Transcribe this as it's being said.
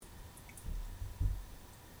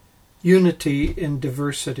Unity in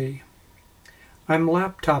Diversity. I'm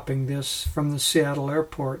laptopping this from the Seattle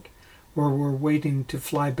airport, where we're waiting to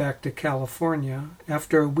fly back to California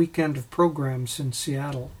after a weekend of programs in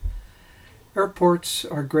Seattle. Airports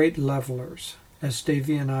are great levelers, as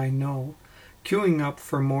Davy and I know, queuing up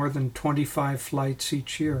for more than 25 flights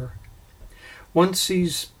each year. One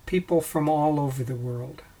sees people from all over the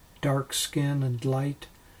world, dark skin and light,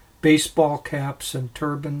 baseball caps and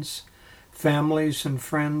turbans, families and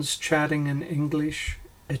friends chatting in English,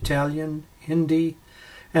 Italian, Hindi,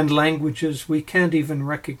 and languages we can't even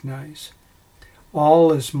recognize.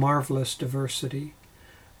 All is marvelous diversity.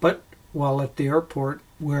 But while at the airport,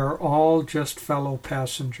 we're all just fellow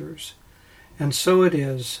passengers. And so it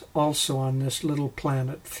is also on this little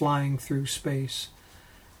planet flying through space.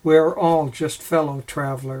 We're all just fellow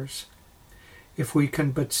travelers. If we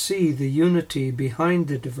can but see the unity behind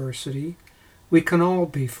the diversity, we can all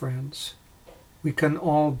be friends. We can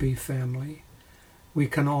all be family. We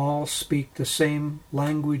can all speak the same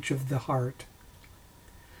language of the heart.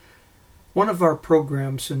 One of our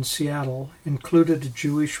programs in Seattle included a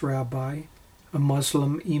Jewish rabbi, a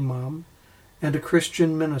Muslim imam, and a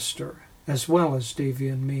Christian minister, as well as Davy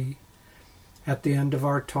and me. At the end of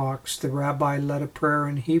our talks, the rabbi led a prayer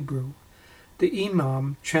in Hebrew, the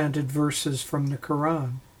imam chanted verses from the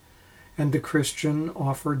Quran, and the Christian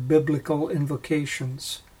offered biblical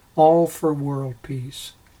invocations, all for world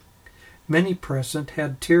peace. Many present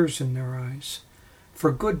had tears in their eyes,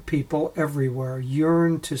 for good people everywhere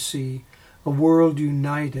yearned to see a world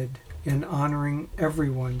united in honoring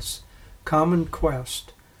everyone's common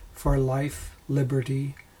quest for life,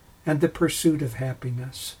 liberty, and the pursuit of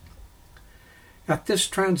happiness. At this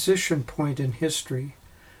transition point in history,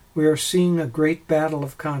 we are seeing a great battle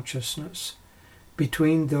of consciousness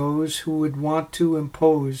between those who would want to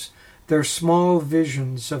impose their small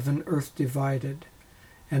visions of an earth divided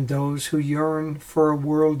and those who yearn for a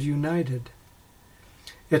world united.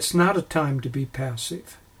 It's not a time to be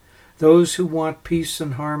passive. Those who want peace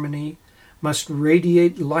and harmony must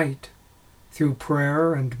radiate light through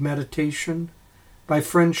prayer and meditation, by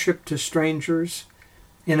friendship to strangers,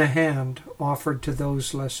 in a hand offered to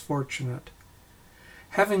those less fortunate.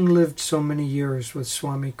 Having lived so many years with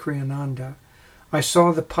Swami Kriyananda, I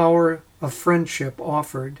saw the power of friendship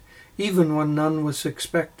offered even when none was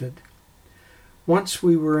expected. Once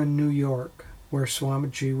we were in New York, where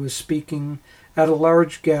Swamiji was speaking at a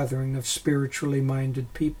large gathering of spiritually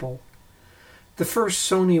minded people. The first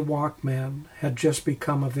Sony Walkman had just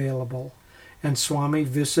become available, and Swami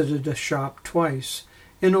visited a shop twice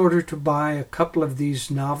in order to buy a couple of these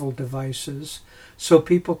novel devices so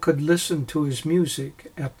people could listen to his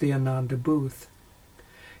music at the Ananda booth.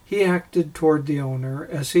 He acted toward the owner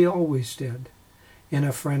as he always did, in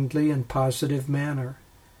a friendly and positive manner,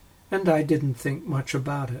 and I didn't think much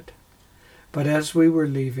about it. But as we were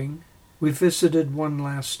leaving, we visited one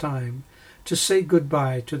last time to say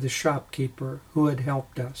goodbye to the shopkeeper who had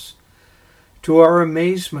helped us. To our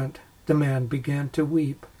amazement, the man began to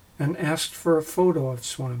weep and asked for a photo of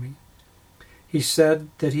Swami. He said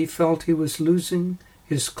that he felt he was losing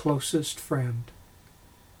his closest friend.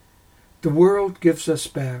 The world gives us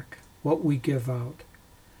back what we give out.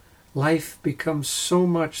 Life becomes so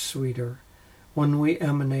much sweeter when we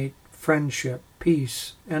emanate friendship,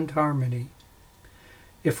 peace, and harmony.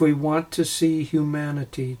 If we want to see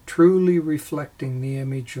humanity truly reflecting the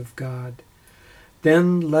image of God,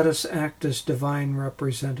 then let us act as divine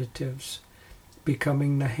representatives,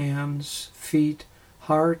 becoming the hands, feet,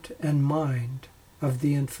 heart, and mind of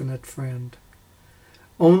the infinite friend.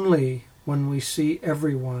 Only when we see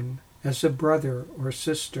everyone as a brother or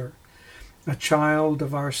sister, a child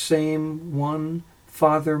of our same one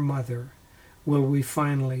Father-Mother, will we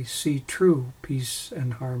finally see true peace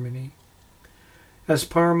and harmony. As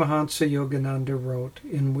Paramahansa Yogananda wrote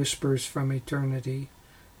in Whispers from Eternity,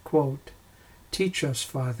 quote, "Teach us,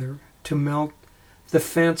 Father, to melt the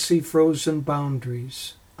fancy frozen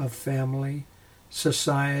boundaries of family,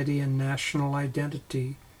 society, and national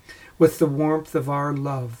identity with the warmth of our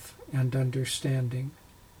love and understanding."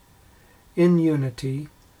 In unity,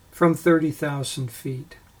 from 30,000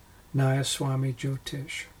 feet, Nayaswami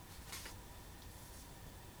Jyotish.